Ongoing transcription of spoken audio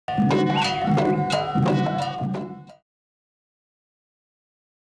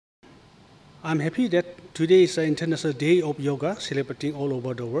I'm happy that today is the International Day of Yoga, celebrating all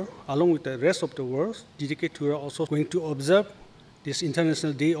over the world. Along with the rest of the world, GDK Tura also going to observe this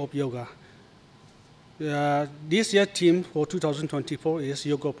International Day of Yoga. This year's theme for 2024 is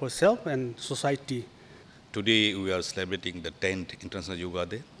Yoga for Self and Society. Today we are celebrating the 10th International Yoga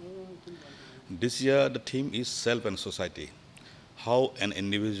Day. This year the theme is Self and Society. How an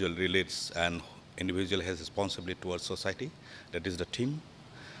individual relates and individual has responsibility towards society. That is the theme.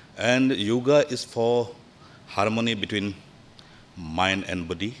 And yoga is for harmony between mind and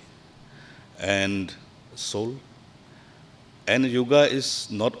body and soul. And yoga is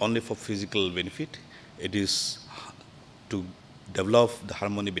not only for physical benefit, it is to develop the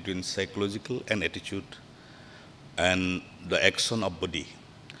harmony between psychological and attitude and the action of body.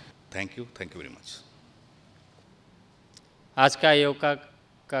 Thank you very much. आज का योगा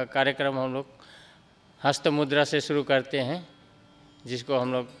का कार्यक्रम हम लोग हस्त मुद्रा से शुरू करते हैं, जिसको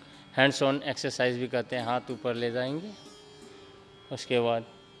हम लोग हैंड्स ऑन एक्सरसाइज भी कहते हैं। हाथ ऊपर ले जाएंगे, उसके बाद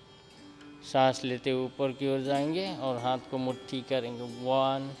सांस लेते हुए ऊपर की ओर जाएंगे और हाथ को मुट्ठी करेंगे।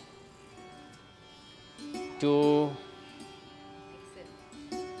 1 2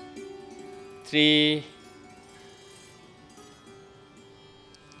 3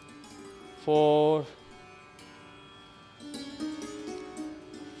 4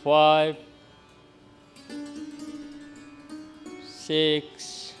 5 6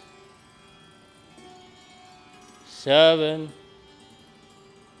 7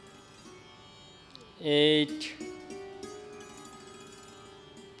 8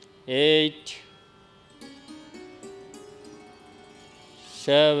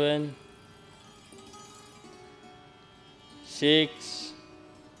 7 6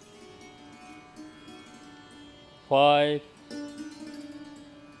 5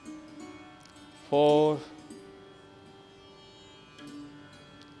 4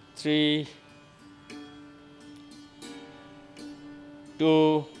 3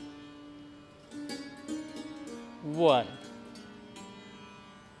 2 1।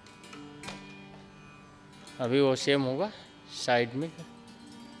 अभी वो सेम होगा साइड में,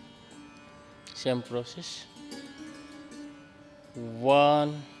 सेम प्रोसेस।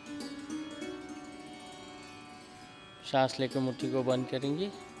 1 सांस लेकर मुट्ठी को बंद करेंगे,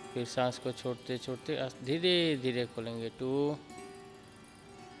 फिर सांस को छोड़ते छोड़ते धीरे धीरे खोलेंगे। 2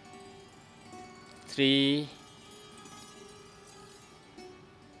 3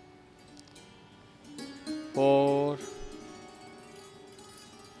 4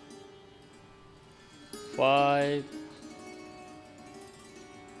 5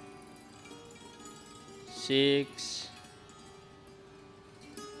 6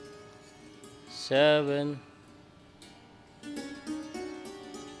 7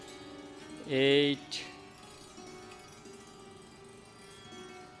 8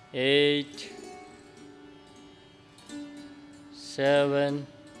 7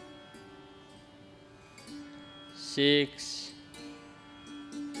 6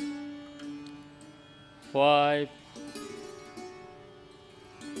 5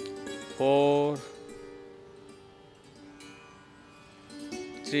 4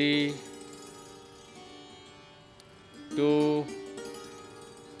 3 2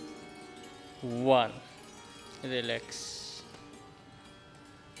 1। रिलैक्स।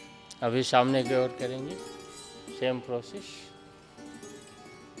 अभी सामने की ओर करेंगे, सेम प्रोसेस।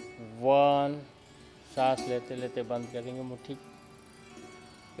 1 सांस लेते लेते बंद करेंगे मुट्ठी,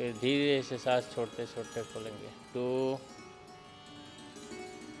 फिर धीरे से सांस छोड़ते छोड़ते खोलेंगे। 2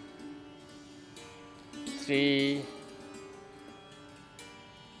 3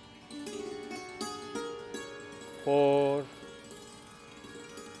 4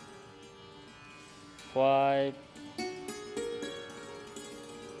 5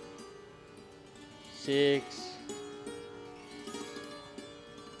 6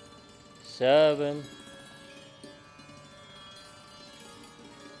 7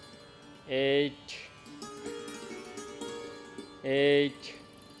 8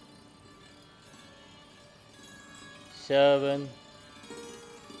 7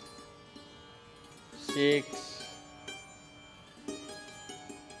 6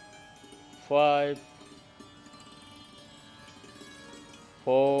 5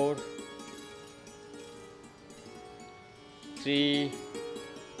 4 3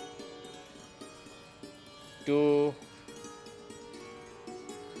 2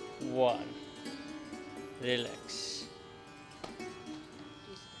 1। रिलैक्स।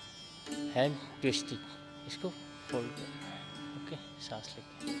 हैंड ट्विस्टिंग, इसको फोल्ड करना है। ओके, सांस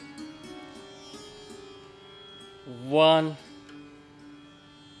लेके 1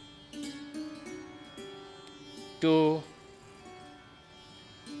 2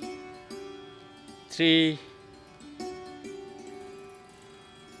 3,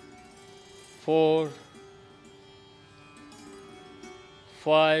 4,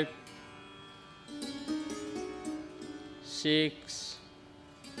 5, 6,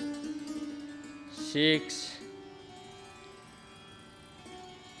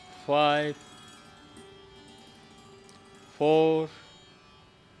 5, 4,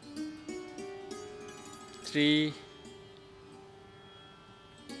 3,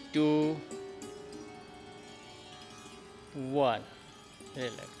 2, 1.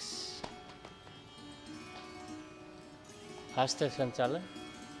 रिलैक्स। हस्त संचालन,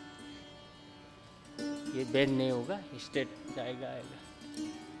 ये बेंड नहीं होगा, स्ट्रेट जाएगा आएगा।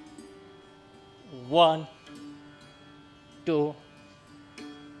 1, 2,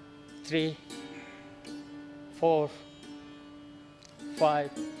 3, 4,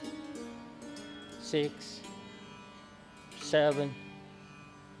 5, 6, 7,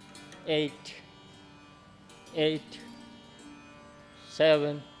 8,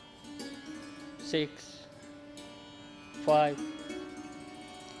 7, 6, 5,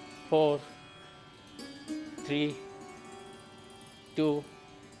 4, 3, 2,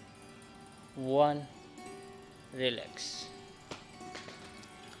 1. रिलैक्स।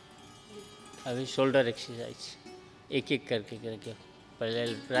 अभी शोल्डर एक्सरसाइज एक एक करके पहले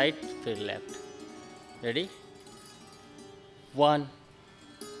राइट फिर लेफ्ट। रेडी? 1,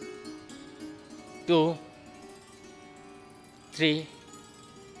 2, 3,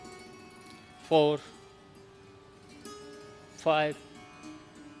 4, 5,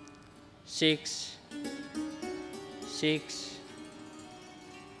 6,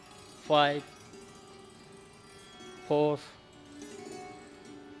 5, 4,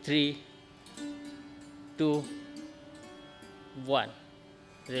 3, 2, 1.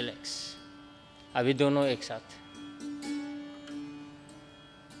 रिलैक्स। अभी दोनों एक साथ।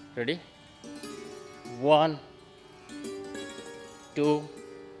 Ready? 1, 2,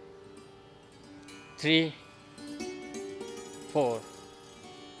 3, 4,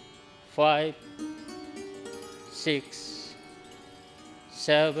 5, 6,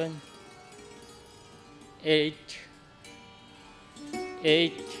 7, 8,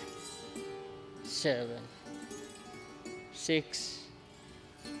 7, 6,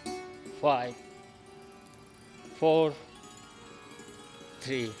 5, 4,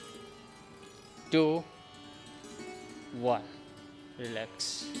 3, 2, 1.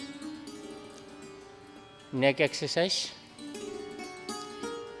 Relax. Neck exercise.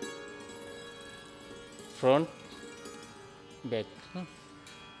 Front, back.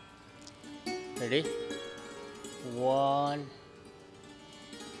 Ready? 1,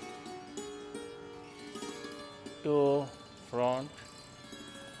 2, front,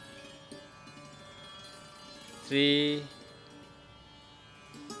 3,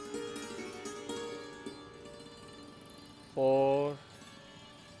 4,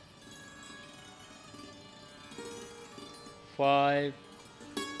 5,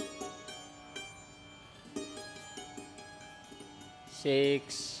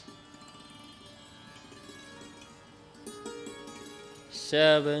 6,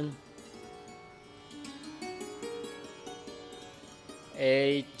 7,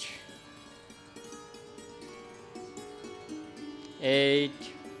 8,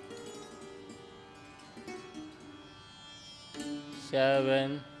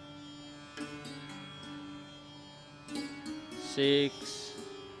 7, 6,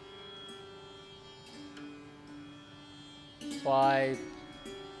 5,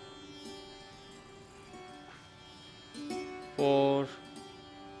 4,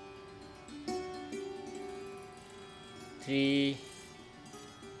 3,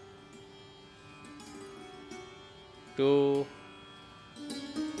 2,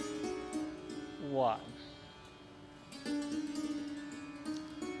 1.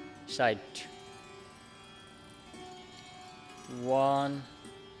 Side. 1,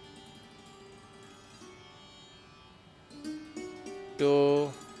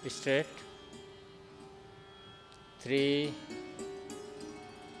 2, straight. 3,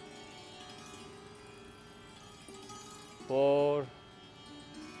 4,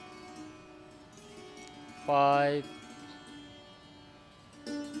 5,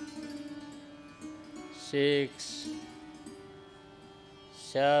 6,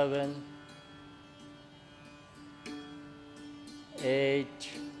 7, 8,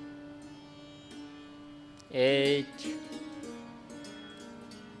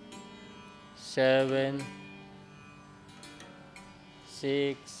 7,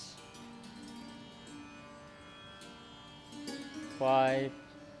 6, 5,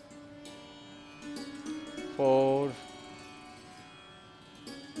 4,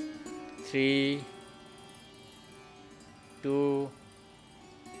 3, 2,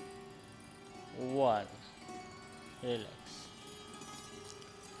 1. Relax.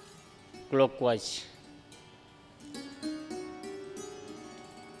 Clockwise.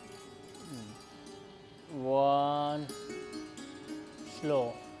 1.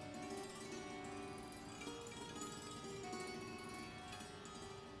 Slow.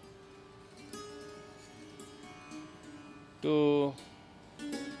 2.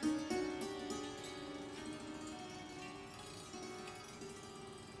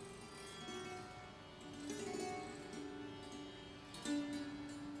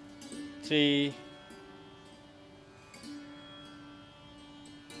 3.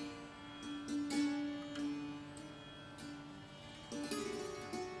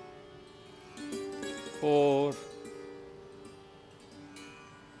 4.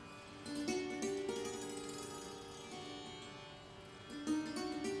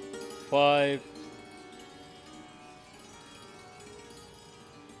 5.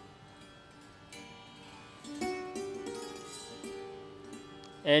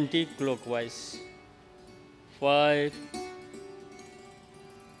 'Anti-clockwise. 5.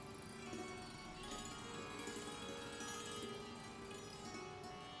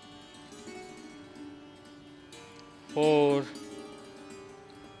 4.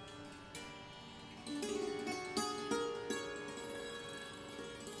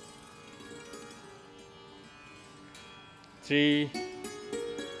 3.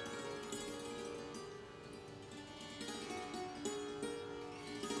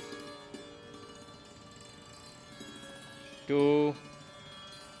 2.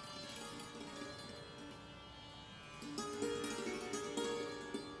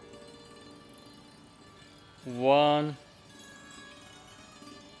 1.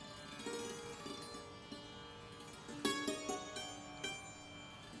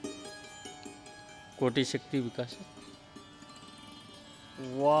 कोटि शक्ति विकास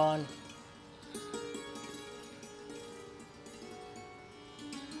 1,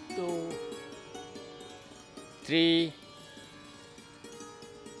 2, 3,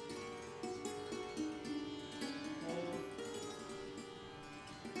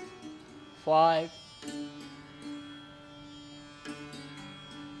 4, 5,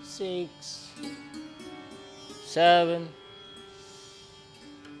 6, 7,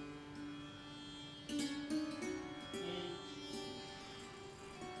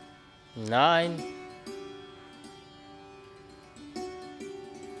 9,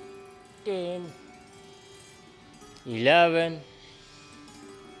 10, 11,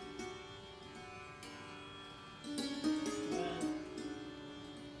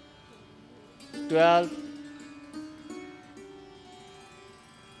 12,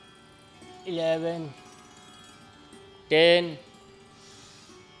 11, 10, 9,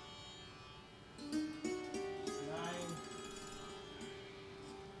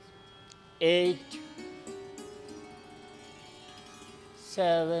 8,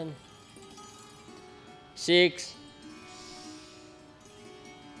 7, 6,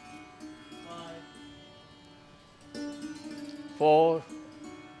 5, 4,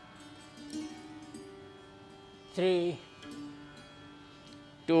 3,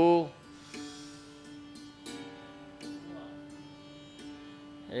 2,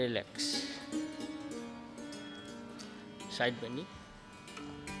 relax. Side bending.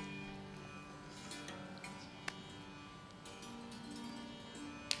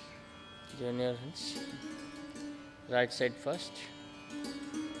 Join your hands. Right side first.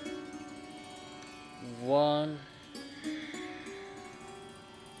 1,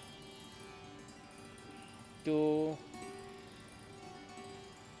 2,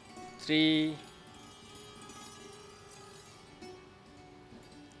 3,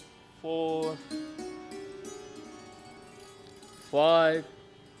 4, 5,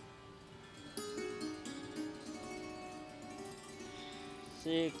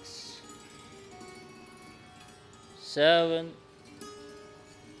 6, 7,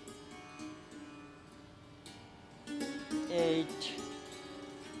 8,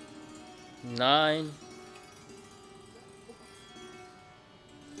 9,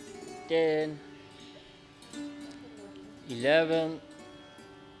 10, 11,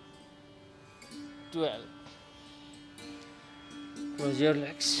 12. Close your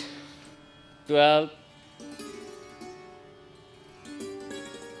legs. 12,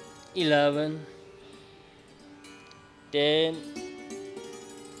 11, 10,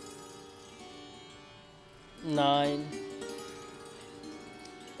 9,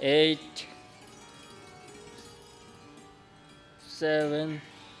 8, 7,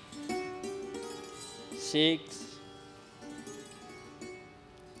 6,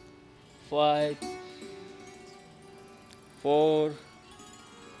 5, 4,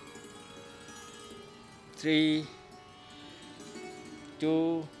 3,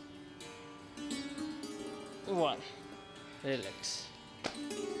 2, 1. Relax.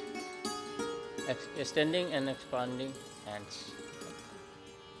 Extending and expanding hands.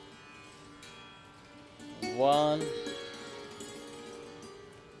 1,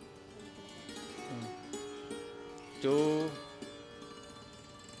 2,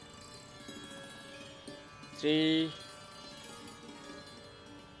 3,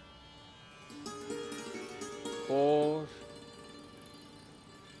 4,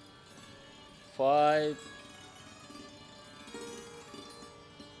 5,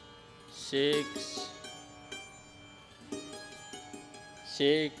 6,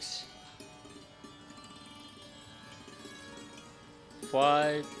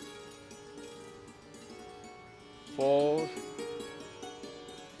 5, 4,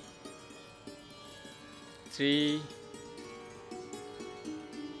 3,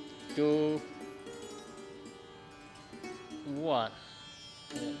 2, 1.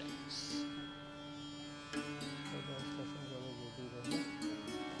 Relax.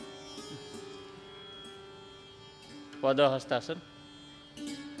 Pada Hastasana.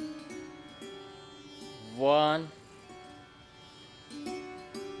 1,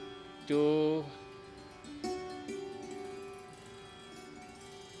 2,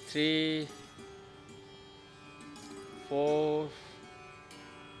 3, 4,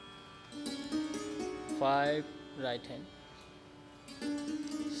 5, right hand,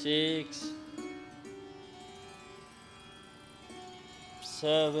 6,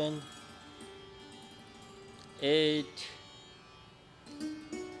 7, 8,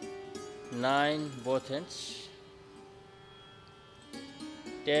 9, both hands,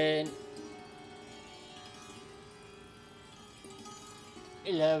 10,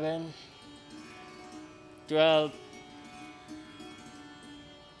 11, 12,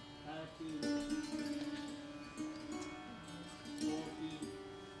 13, 14,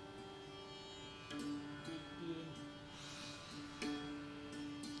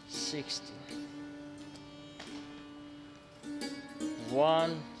 15, 16.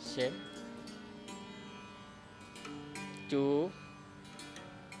 1, same. 2,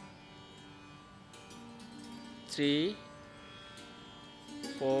 3,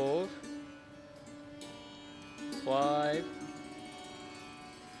 4, 5,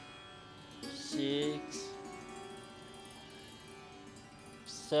 6,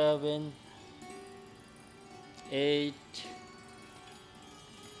 7, 8,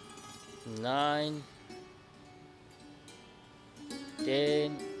 9,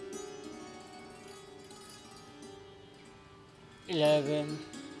 10, 11,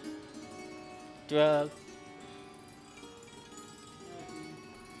 12,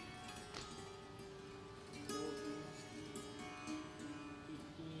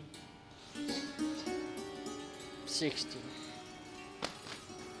 16.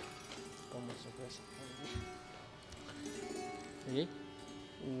 Ready?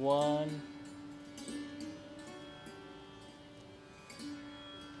 1,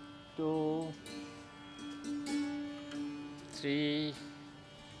 2, 3,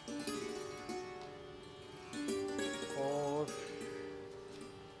 4,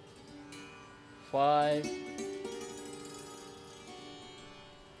 5,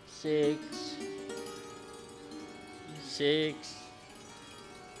 6,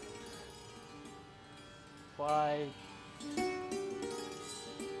 5,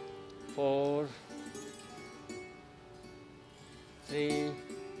 4, 3,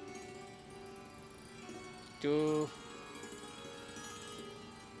 2,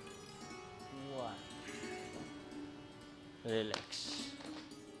 1. Relax.